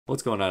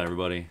What's going on,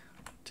 everybody?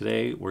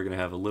 Today we're going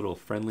to have a little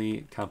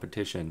friendly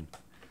competition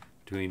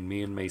between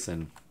me and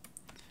Mason.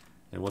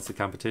 And what's the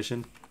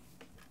competition?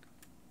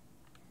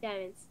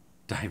 Diamonds.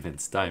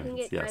 Diamonds, You can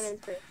diamonds, get yes.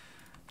 diamonds first.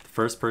 The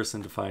first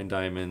person to find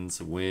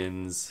diamonds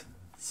wins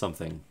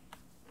something.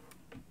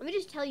 Let me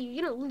just tell you,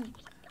 you're gonna lose.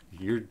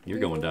 You're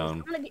going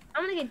down. I'm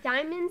gonna get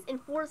diamonds in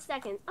 4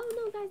 seconds. Oh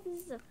no, guys,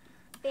 this is a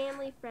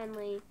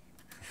family-friendly,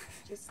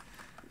 just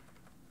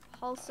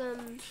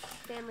wholesome,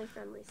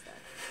 family-friendly stuff.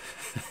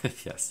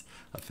 Yes,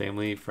 a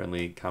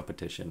family-friendly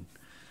competition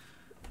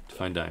to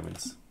find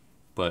diamonds.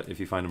 But if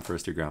you find them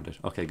first, you're grounded.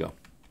 Okay, go.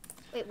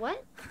 Wait,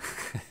 what?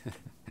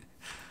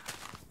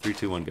 3,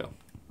 2, 1, go.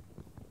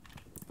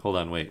 Hold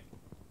on, wait.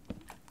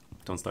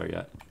 Don't start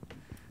yet.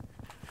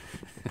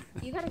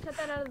 You gotta cut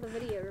that out of the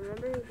video.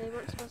 Remember, they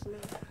weren't supposed to know.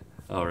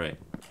 All right.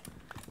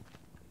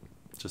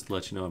 Just to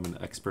let you know, I'm an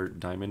expert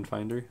diamond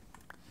finder.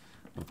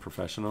 I'm a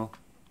professional.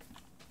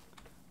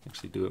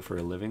 Actually do it for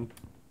a living.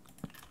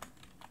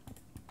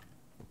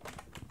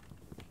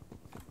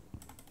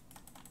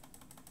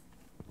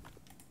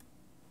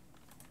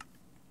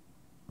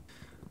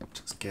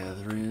 Just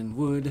gathering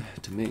wood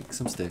to make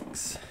some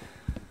sticks.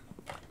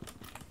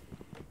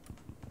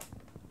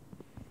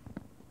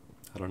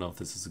 I don't know if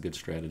this is a good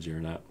strategy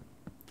or not.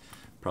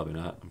 Probably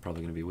not. I'm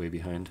probably going to be way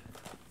behind.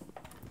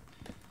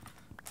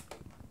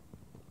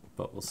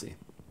 But we'll see.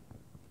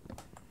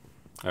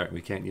 Alright,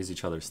 we can't use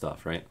each other's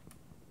stuff, right?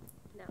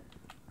 No.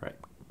 Right.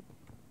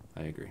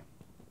 I agree.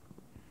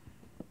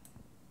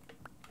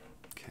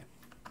 Okay.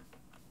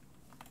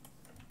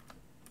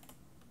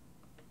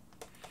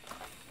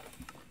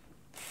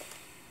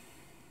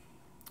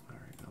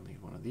 Alright, I'll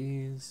need one of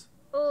these.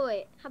 Oh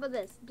wait, how about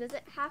this? Does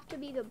it have to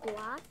be the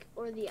block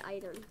or the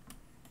item?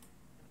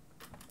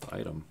 The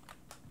item.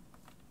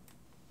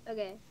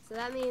 Okay, so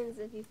that means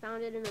if you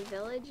found it in a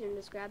village and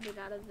just grabbed it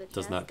out of the chest,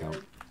 Does not count.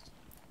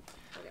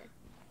 Okay.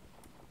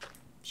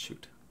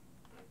 Shoot.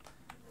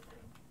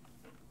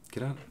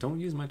 Get out. Don't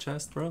use my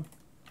chest, bro.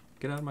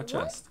 Get out of my What?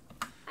 chest.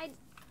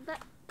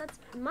 That's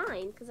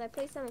mine because I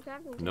placed it on the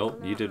crafting table.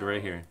 Nope, you not did right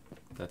mine. here.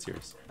 That's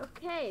yours.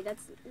 Okay,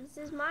 this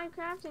is my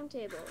crafting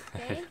table.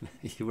 Okay.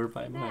 You were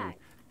by Get mine.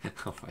 back.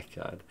 Oh my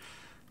god.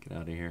 Get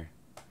out of here.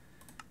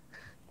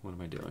 What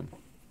am I doing?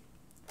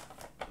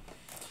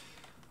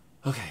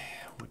 Okay,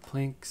 wood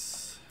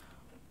planks.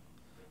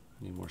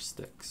 I need more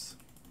sticks.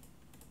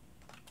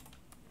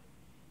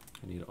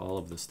 I need all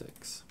of the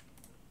sticks.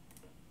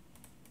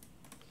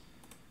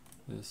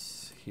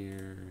 This,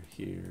 here,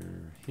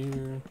 here,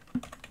 here.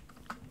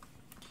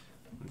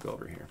 I'm gonna go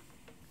over here.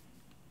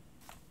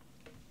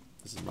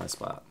 This is my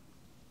spot.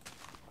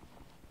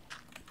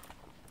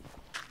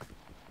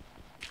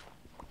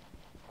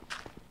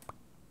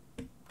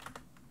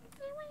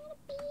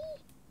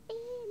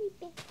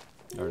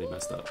 I already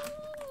messed up.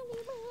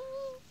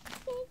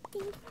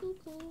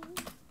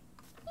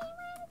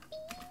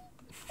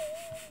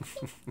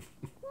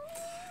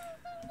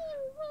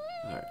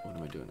 Alright, what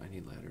am I doing? I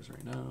need ladders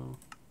right now.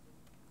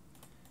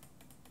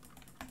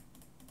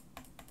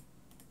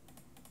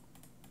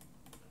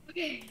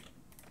 Okay.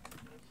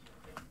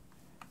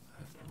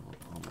 That will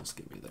almost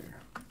get me there.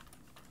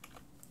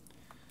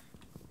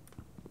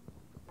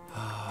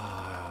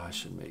 I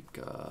should make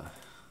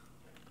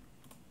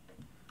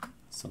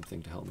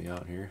something to help me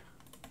out here.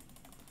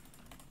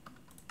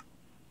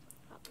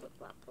 Flip,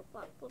 flop, flip,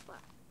 flop, flip,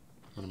 flop.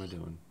 What am I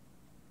doing?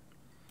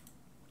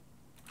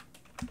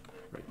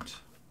 Right.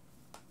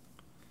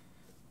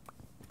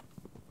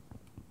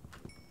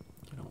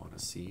 You don't want a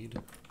seed.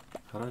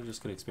 How did I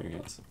just get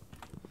experience?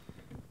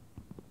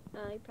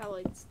 You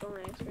probably stole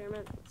my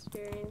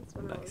experience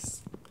when I was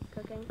Nice.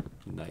 cooking.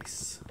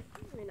 Nice.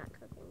 I mean, not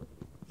cooking.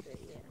 But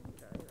yeah,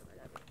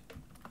 whatever.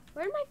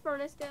 Where did my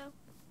furnace go?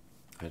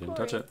 I didn't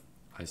touch it.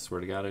 I swear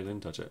to God, I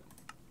didn't touch it.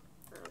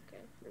 Oh,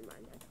 okay, never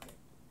mind. I got it.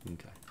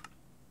 Okay.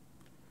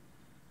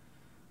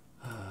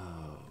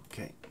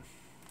 Okay.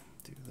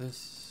 Do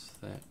this,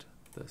 that,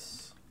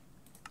 this.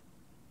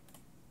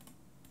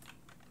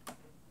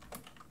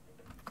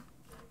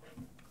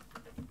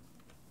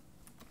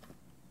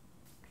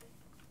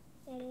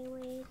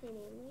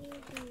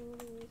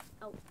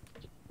 Oh.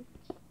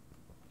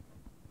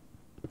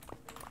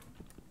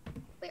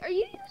 Wait, are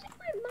you using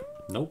my mom?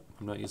 Nope,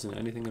 I'm not using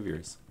anything of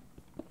yours.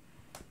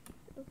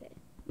 Okay,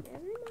 never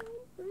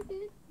mind. We're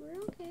good.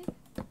 We're okay.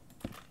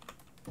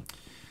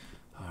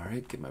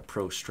 Alright, get my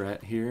pro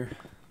strat here.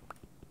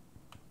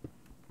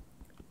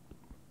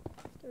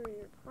 Through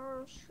your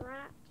pearl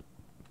strat.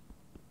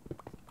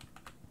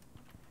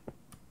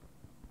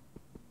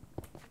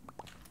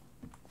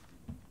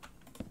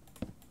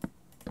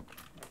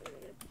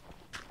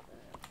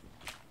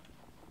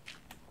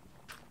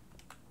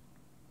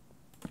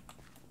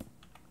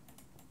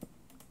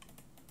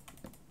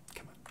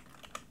 Come on.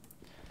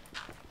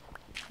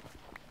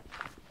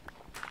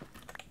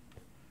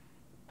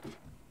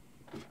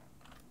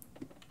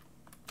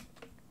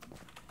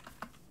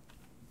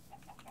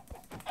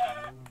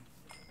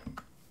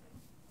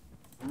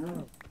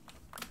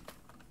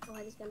 Oh,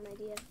 I just got an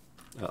idea.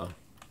 Uh-oh.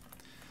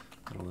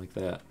 I don't like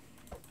that.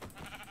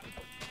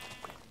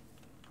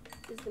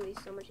 It's gonna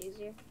be so much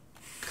easier.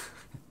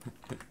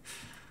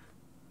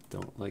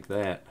 Don't like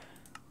that.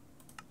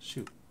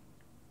 Shoot.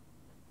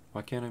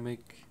 Why can't I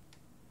make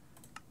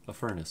a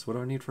furnace? What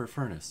do I need for a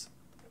furnace?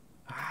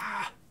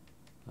 Ah!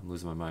 I'm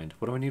losing my mind.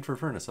 What do I need for a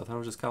furnace? I thought it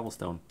was just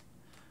cobblestone.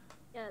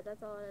 Yeah,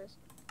 that's all it is.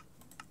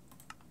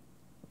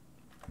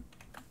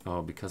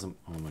 Oh, because I'm...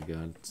 Oh my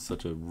god.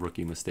 Such a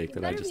rookie mistake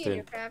You that I better just be in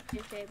your did.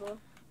 crafting table.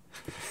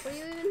 Were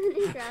you even in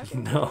your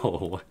crafting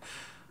table? No.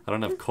 I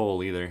don't have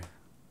coal either.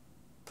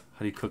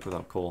 How do you cook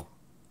without coal?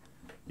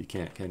 You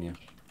can't, can you?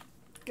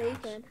 No, you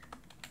Gosh. can.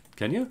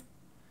 Can you?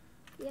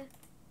 Yeah,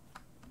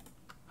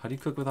 How do you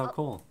cook without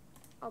coal?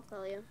 I'll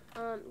tell you.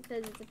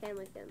 Because it's a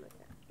family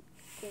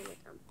competition.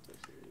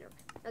 No.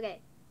 Okay,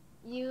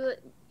 you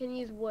can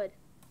use wood.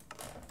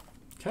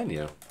 Can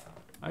you?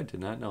 I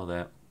did not know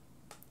that.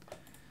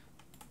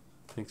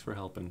 Thanks for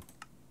helping.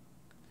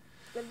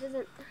 But it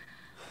doesn't.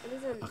 It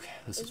isn't. Okay,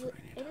 this is what I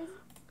need.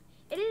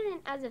 It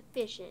isn't as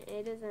efficient.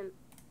 It isn't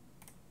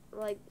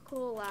like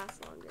coal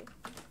lasts longer.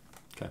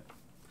 Okay.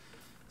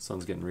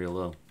 Sun's getting real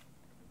low.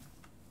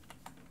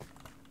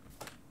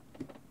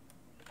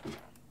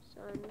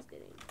 Sun's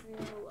getting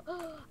real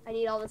low. I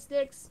need all the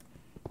sticks.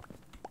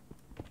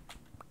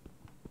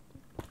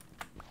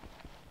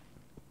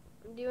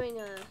 I'm doing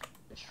a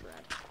shred.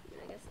 I mean,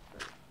 I guess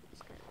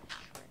it's kind of a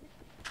shred.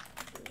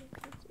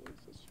 Let's use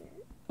this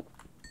shred.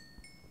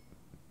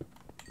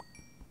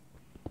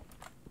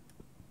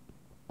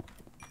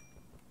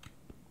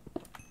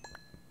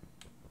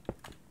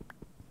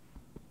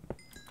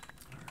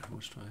 Alright, how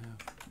much do I have?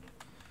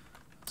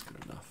 That's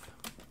good enough.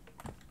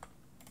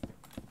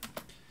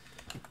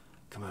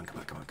 Come on, come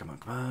on, come on, come on,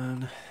 come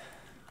on.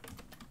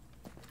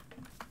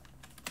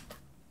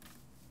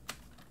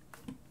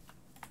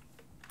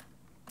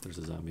 There's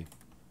a zombie.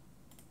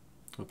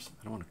 Oops,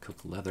 I don't want to cook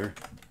leather.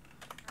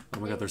 Oh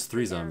my god, there's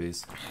 3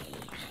 zombies.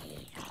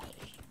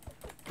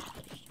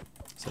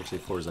 It's actually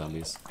 4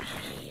 zombies.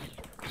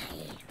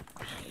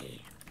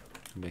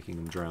 I'm making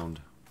them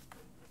drowned.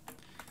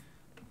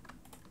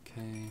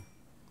 Okay.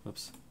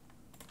 Whoops.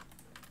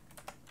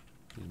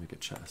 Need to make a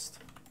chest.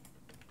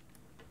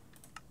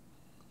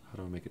 How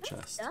do I make a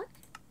chest? Stuck?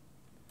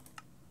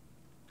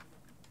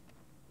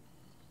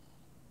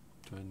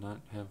 Do I not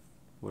have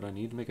what I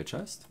need to make a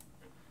chest?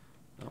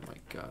 Oh my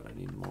god, I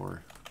need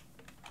more.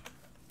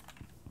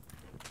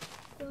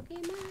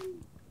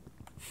 Pokemon.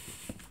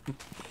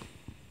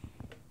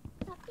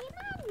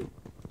 Pokemon.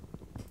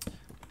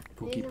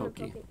 Pokey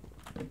pokey.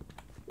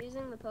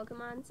 Using the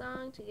Pokemon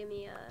song to give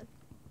me a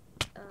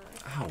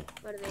Ow!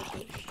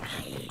 motivation.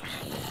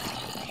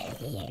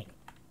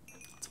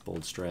 It's a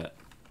bold strat.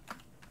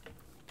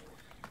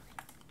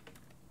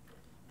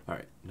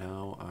 Alright,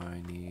 now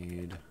I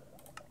need...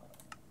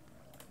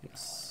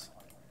 Yes.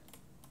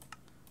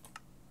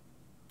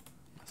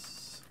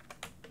 Yes.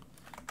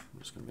 I'm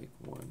just gonna make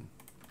one.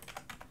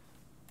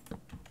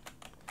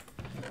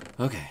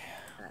 Okay.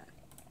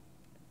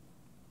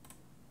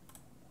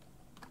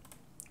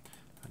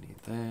 I need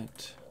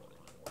that.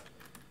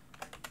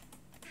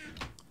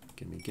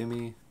 Gimme,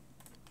 gimme.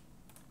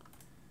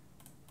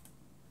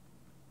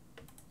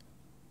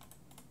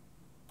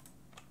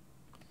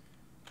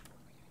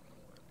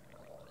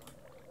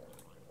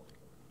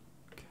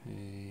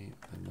 Okay,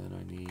 and then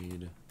I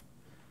need...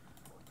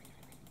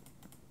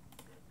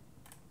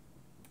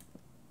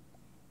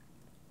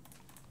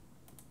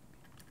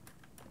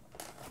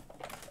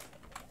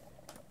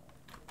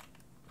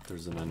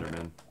 There's an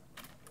Enderman.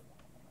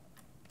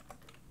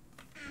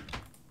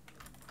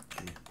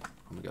 Gimme.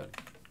 Oh my god,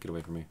 get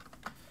away from me.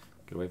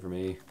 Get away from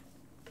me.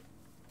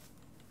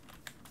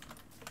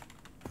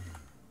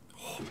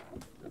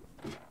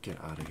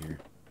 Get out of here.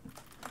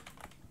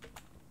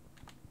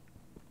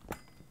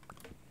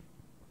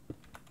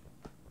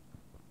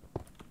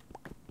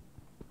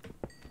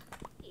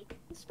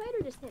 The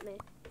spider just hit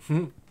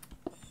me.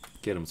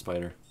 Get him,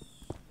 spider.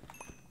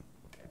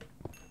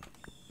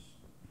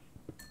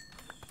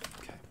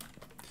 Okay.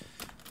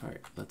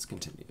 Alright, let's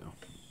continue.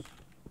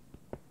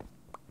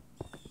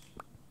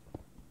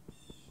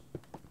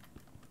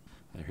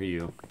 I hear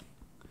you.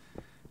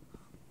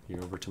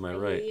 You're over to my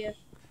right. Yeah.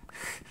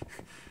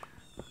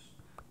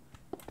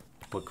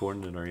 What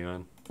coordinate are you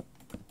on?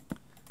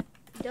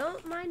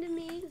 Don't mind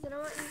me, because I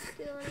don't want you to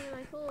steal any of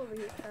my coal over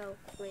here. Oh,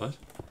 wait. What?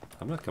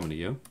 I'm not coming to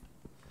you.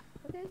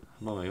 Okay.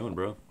 I'm on my own,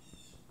 bro.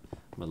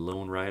 I'm a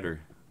lone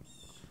rider.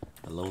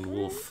 A lone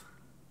wolf.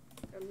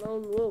 A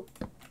lone wolf.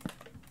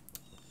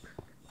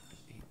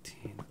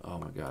 18. Oh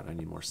my god, I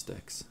need more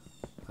sticks.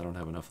 I don't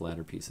have enough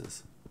ladder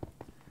pieces.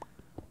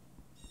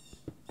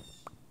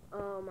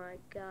 Oh my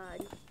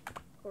god.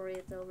 Corey,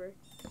 it's over.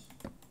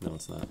 No,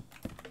 it's not.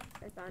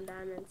 I found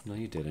diamonds. No,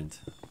 you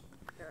didn't.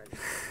 No.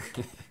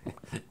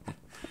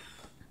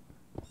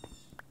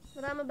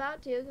 But I'm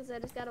about to, because I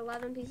just got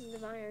 11 pieces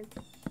of iron.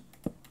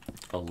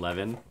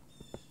 11?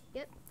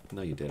 Yep.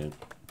 No, you didn't.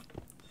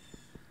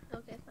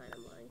 Okay, fine,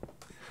 I'm lying.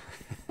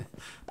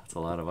 That's a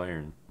lot of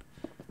iron.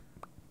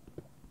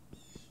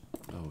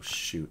 Oh,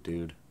 shoot,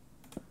 dude.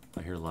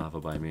 I hear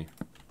lava by me.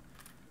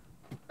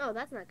 Oh,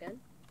 that's not good.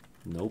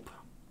 Nope.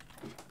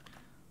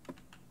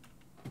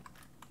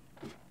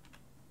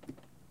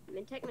 I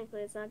mean,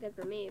 technically, it's not good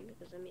for me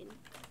because, I mean,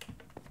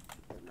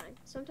 never mind.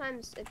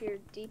 Sometimes if you're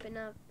deep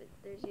enough,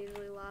 there's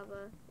usually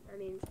lava. I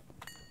mean,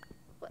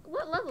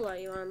 what level are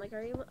you on? Like,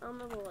 are you on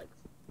level, like,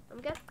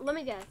 let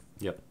me guess.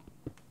 Yep.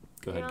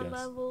 Go You're ahead, on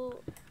guess.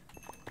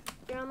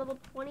 You're on level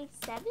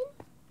 27?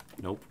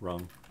 Nope,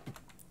 wrong.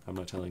 I'm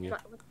not telling you.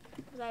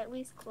 Was I at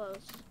least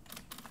close?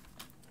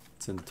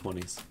 It's in the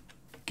 20s.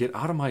 Get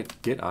out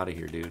of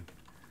here, dude.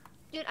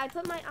 Dude, I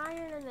put my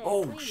iron in there.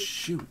 Oh, please.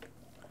 shoot.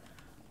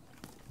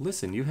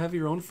 Listen, you have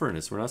your own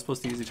furnace. We're not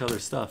supposed to use each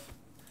other's stuff.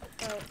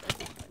 Oh,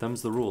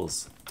 Them's the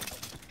rules.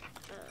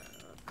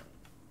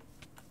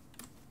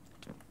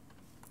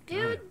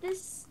 dude,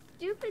 this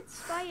stupid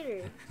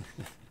spider.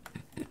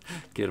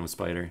 Get him,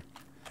 spider.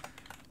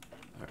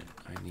 Alright,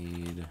 I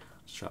need to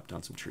chop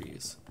down some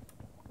trees.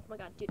 Oh my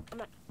god, dude, I'm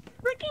not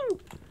freaking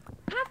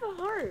half a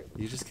heart.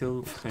 You just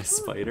killed my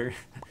spider?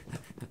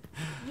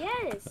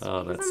 Yes.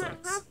 Oh, that because I'm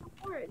sucks. at half a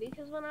heart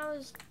because when I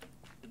was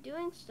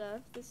doing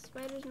stuff, the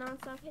spider's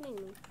nonstop hitting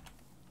me.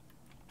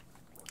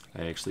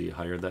 I actually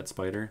hired that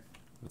spider.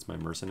 That's my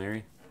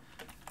mercenary.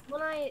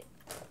 When I,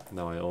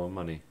 Now I owe him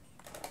money.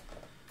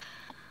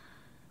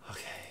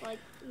 Okay. like,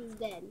 he's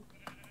dead.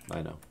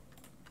 I know.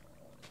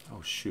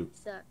 Oh, shoot.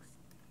 Sucks.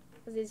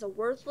 Because he's a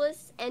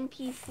worthless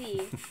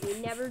NPC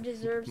who never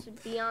deserves to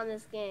be on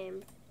this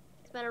game.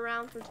 It's been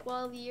around for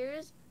 12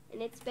 years,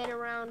 and it's been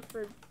around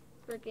for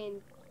freaking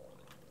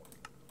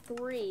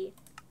 3.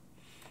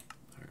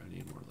 Alright, I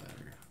need more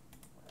ladder.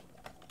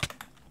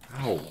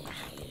 Ow!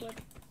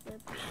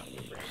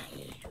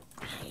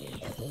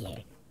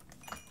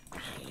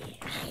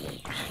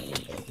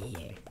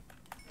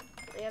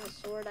 They have a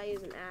sword, I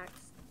use an axe.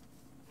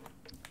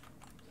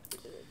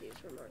 Use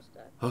for more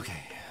stuff. Okay.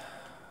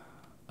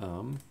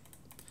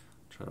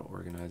 Try to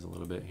organize a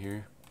little bit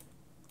here.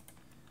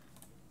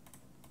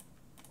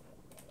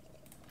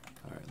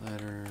 Alright,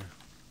 ladder.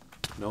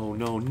 No,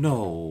 no,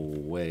 no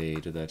way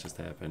did that just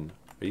happen.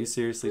 Are you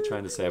seriously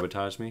trying to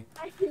sabotage me?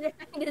 I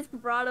just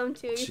brought him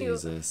to you.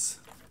 Jesus.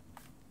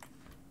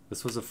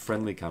 This was a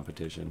friendly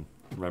competition,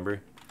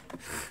 remember?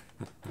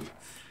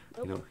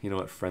 Nope. You know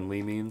what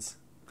friendly means?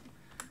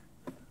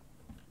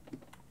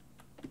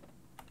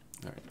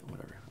 Alright,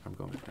 whatever. I'm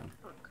going back down.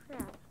 Oh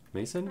crap.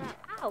 Mason? Crap.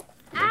 Ow!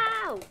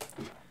 Ow!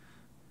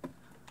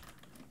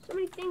 So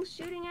many things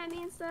shooting at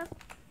me and stuff.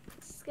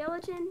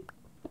 Skeleton.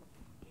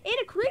 And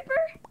a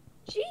creeper?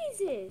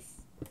 Jesus!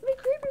 How many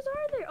creepers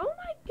are there? Oh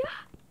my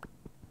god!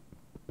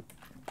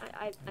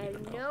 I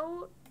have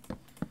no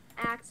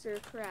axe or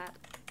crap.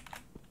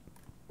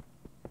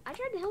 I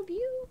tried to help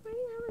you. Why are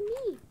you helping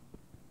me?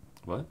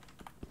 What?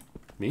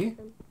 Me?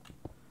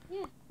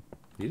 Yeah.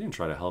 You didn't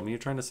try to help me. You're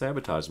trying to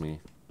sabotage me.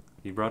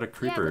 You brought a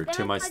creeper then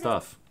to I my tried to-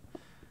 stuff.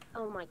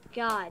 Oh my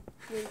god.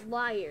 You're a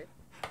liar.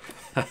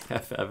 I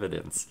have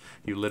evidence.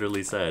 You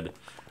literally said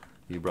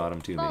you brought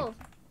him to me. False.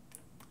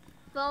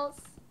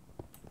 False.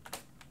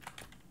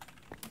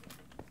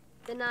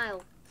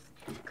 Denial.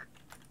 Oh,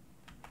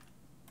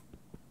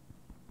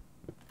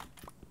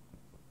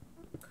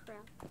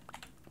 crap.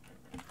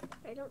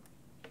 I don't...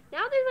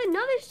 Now there's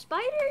another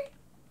spider?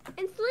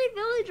 And 3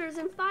 villagers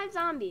and 5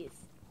 zombies.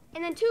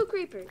 And then 2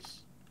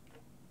 creepers.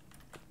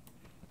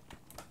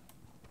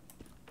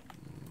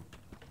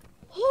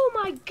 Oh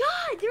my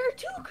god! There are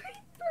 2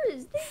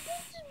 creepers! They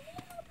just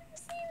went up in the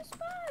same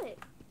spot!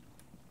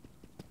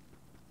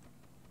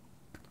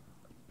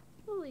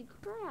 Holy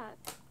crap.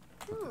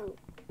 No.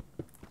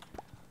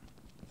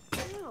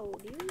 No,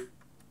 dude.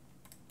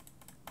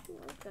 I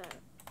don't like that.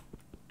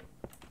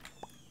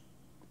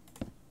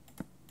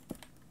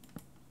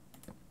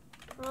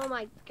 Oh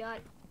my god.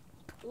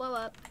 Blow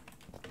up.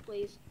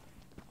 Please.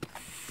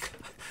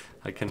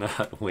 I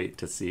cannot wait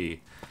to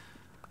see.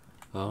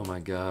 Oh my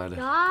god.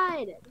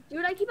 God!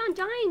 Dude, I keep on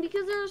dying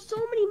because there are so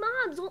many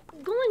mobs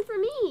going for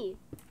me!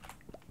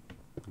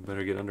 You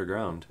better get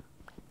underground.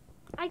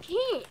 I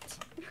can't!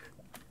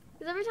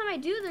 Because every time I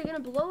do, they're gonna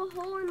blow a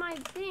hole in my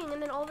thing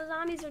and then all the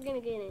zombies are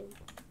gonna get in.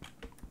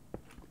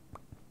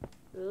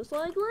 Just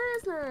like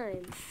last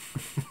time.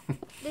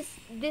 This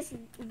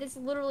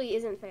literally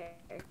isn't fair.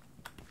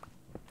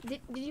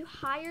 Did you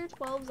hire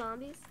 12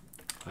 zombies?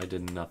 I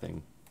did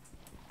nothing.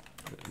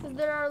 Because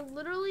there are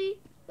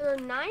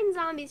 9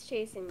 zombies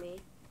chasing me,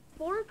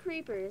 4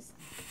 creepers,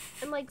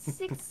 and like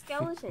 6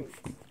 skeletons.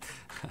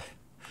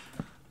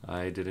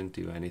 I didn't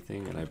do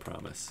anything, and I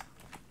promise.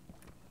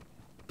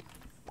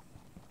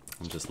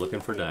 I'm just looking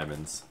for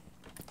diamonds.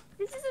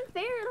 This isn't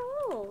fair at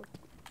all.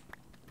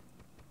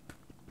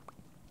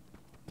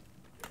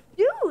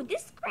 Dude,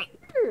 this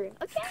creeper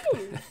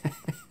again.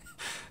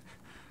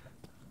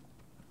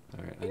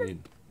 Alright, I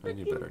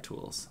need better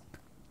tools.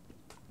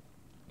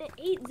 And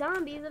 8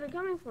 zombies that are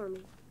coming for me.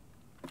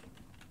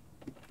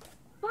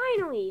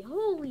 Finally!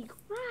 Holy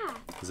crap!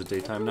 Is it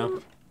daytime now?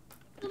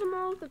 Killed them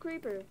all with the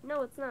creeper.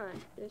 No, it's not.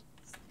 It's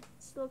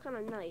still kind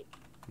of night.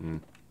 Hmm.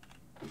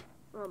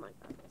 Oh my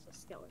god, there's a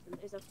skeleton.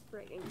 There's a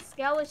frigging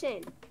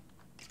skeleton!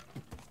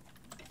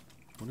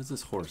 What is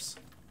this horse?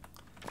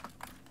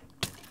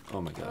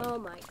 Oh my god. Oh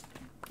my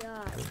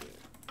god, dude.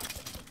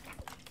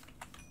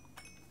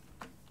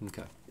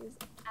 Okay. This is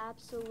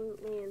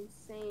absolutely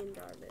insane,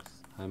 Darvis.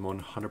 I'm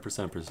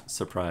 100%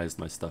 surprised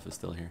my stuff is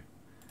still here.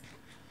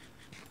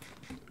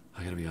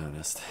 I gotta be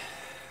honest.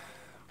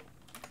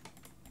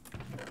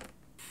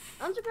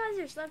 I'm surprised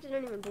your stuff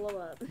didn't even blow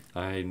up.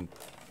 I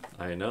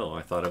know.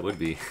 I thought it would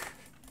be.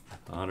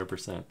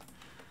 100%.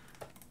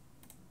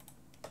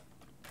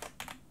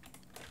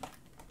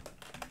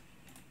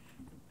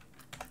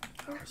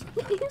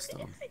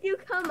 You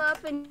come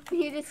up and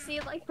you just see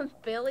like a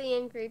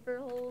billion creeper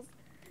holes.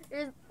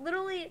 There's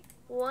literally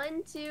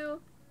 1, 2,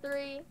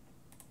 3,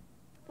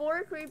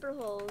 4 creeper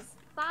holes,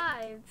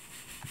 5,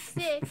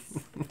 6,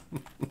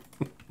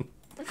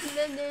 and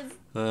then there's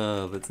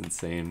Oh, that's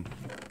insane.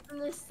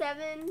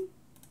 7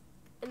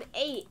 and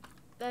 8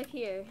 back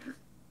here.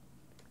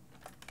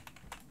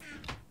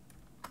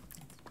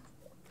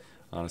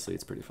 Honestly,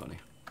 it's pretty funny.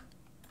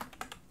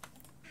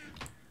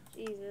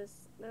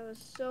 Jesus, that was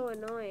so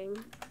annoying.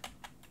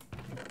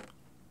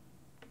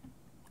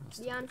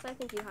 To be honest, I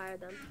think you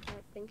hired them. I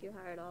think you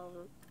hired all of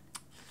them.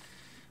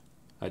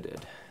 I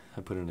did.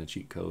 I put in a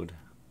cheat code.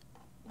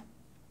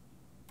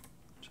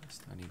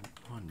 I need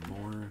one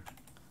more.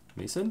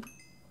 Mason?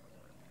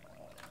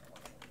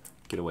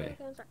 Get away.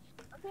 Okay, I'm sorry.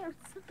 Okay, I'm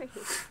sorry.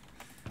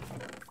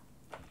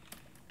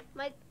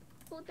 My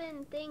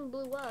flippin' thing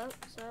blew up,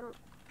 so I don't...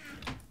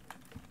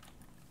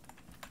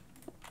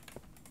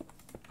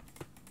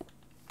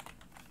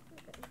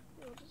 Okay,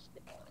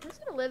 I'm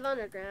just gonna live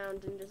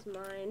underground and just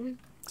mine.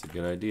 It's a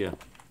good idea.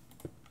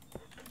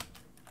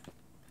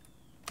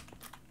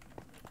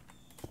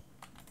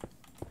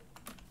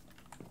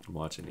 I'm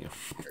watching you.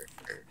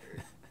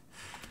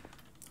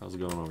 How's it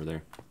going over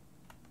there?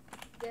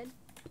 Good.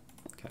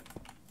 Okay.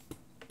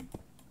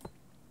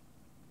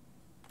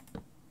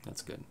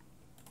 That's good.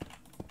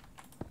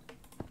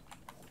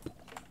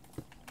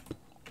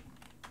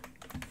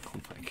 Oh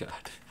my god.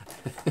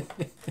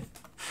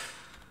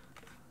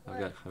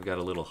 I've got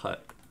a little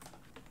hut.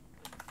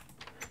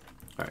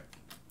 Alright.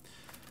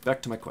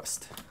 Back to my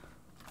quest.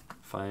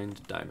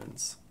 Find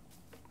diamonds.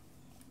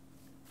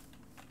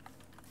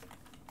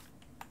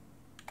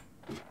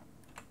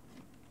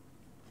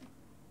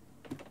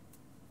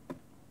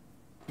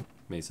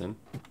 Mason,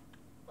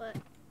 What?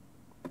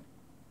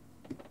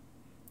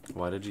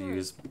 why did you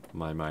use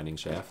my mining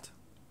shaft?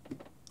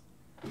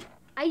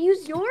 I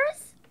used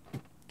yours?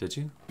 Did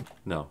you?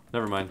 No,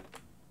 never mind.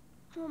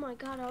 Oh my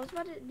god, I was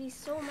about to be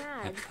so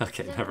mad.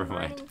 Okay, 'Cause I've never been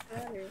mind. mining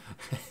forever.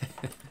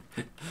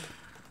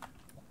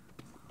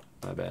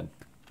 My bad.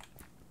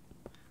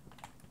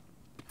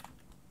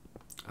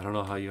 I don't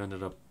know how you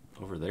ended up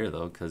over there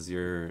though, because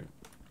your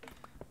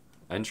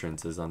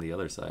entrance is on the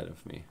other side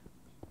of me.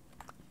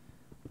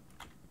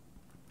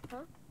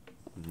 Huh?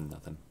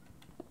 Nothing.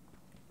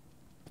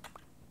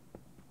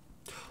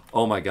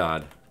 Oh my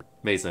god.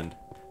 Mason,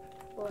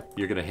 What?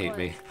 you're gonna hate What?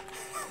 me.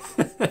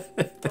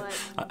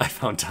 What? I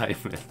found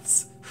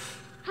diamonds.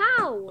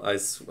 How?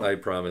 I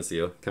promise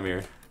you. Come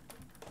here.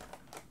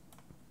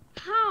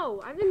 How?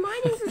 I've been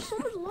mining for so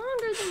much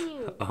longer than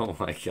you. Oh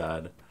my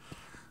god.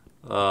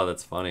 Oh,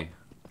 that's funny.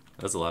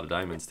 That's a lot of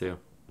diamonds too.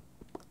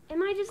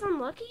 Am I just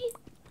unlucky?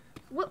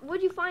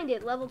 What'd you find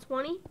it? Level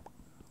 20?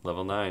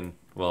 Level 9.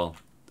 Well,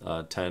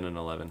 10 and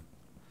 11.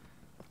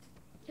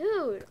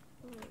 Dude.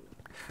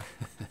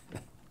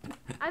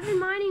 I've been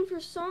mining for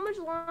so much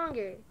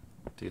longer.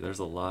 Dude, there's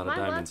a lot of My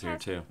luck diamonds here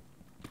has- too.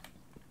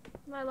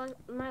 My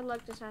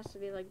luck just has to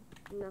be like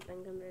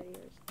nothing compared to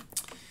yours.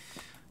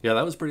 Yeah,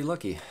 that was pretty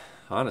lucky.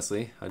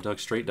 Honestly, I dug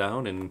straight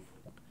down and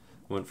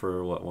went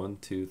for what, 1,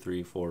 2,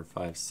 3, 4,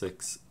 5,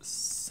 6,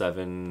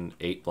 7,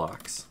 8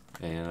 blocks,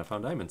 and I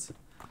found diamonds.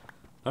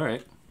 All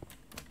right.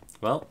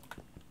 Well,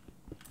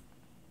 do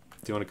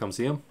you want to come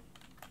see them?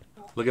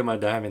 Look at my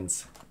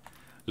diamonds.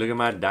 Look at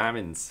my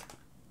diamonds.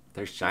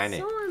 They're shiny.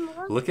 So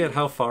unlucky. Look at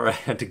how far I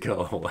had to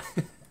go.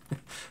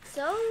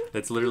 So?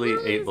 It's literally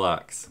You 8 just-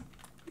 blocks.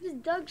 You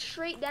just dug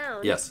straight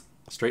down. Yes,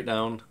 straight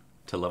down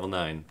to level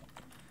 9,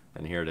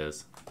 and here it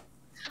is.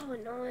 So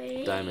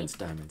annoying. Diamonds,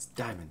 diamonds,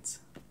 diamonds.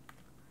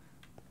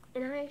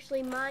 And I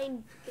actually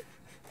mined.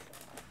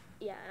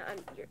 Yeah,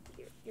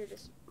 you're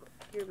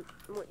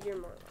more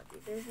lucky.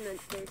 There's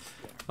yeah.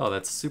 Oh,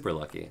 that's super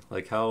lucky.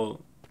 Like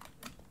how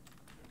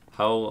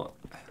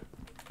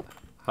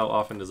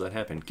often does that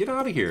happen? Get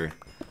out of here.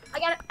 I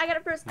got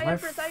it first. I got My it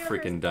first. I got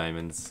it freaking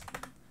diamonds.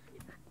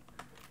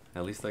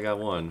 At least I got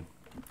one.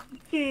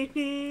 first.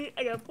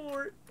 I got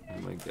 4. Oh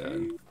my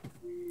god.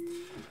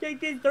 Take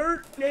this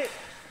dirt.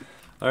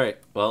 Alright,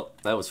 well,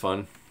 that was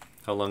fun.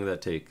 How long did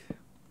that take?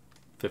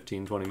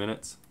 15, 20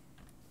 minutes?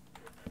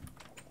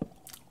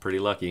 Pretty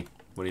lucky.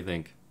 What do you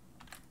think?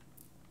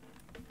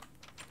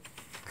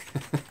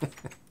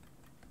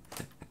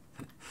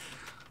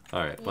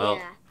 Alright, well,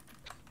 Yeah.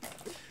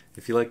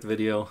 if you liked the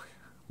video,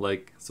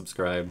 like,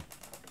 subscribe,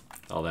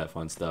 all that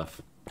fun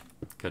stuff.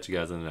 Catch you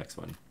guys in the next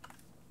one.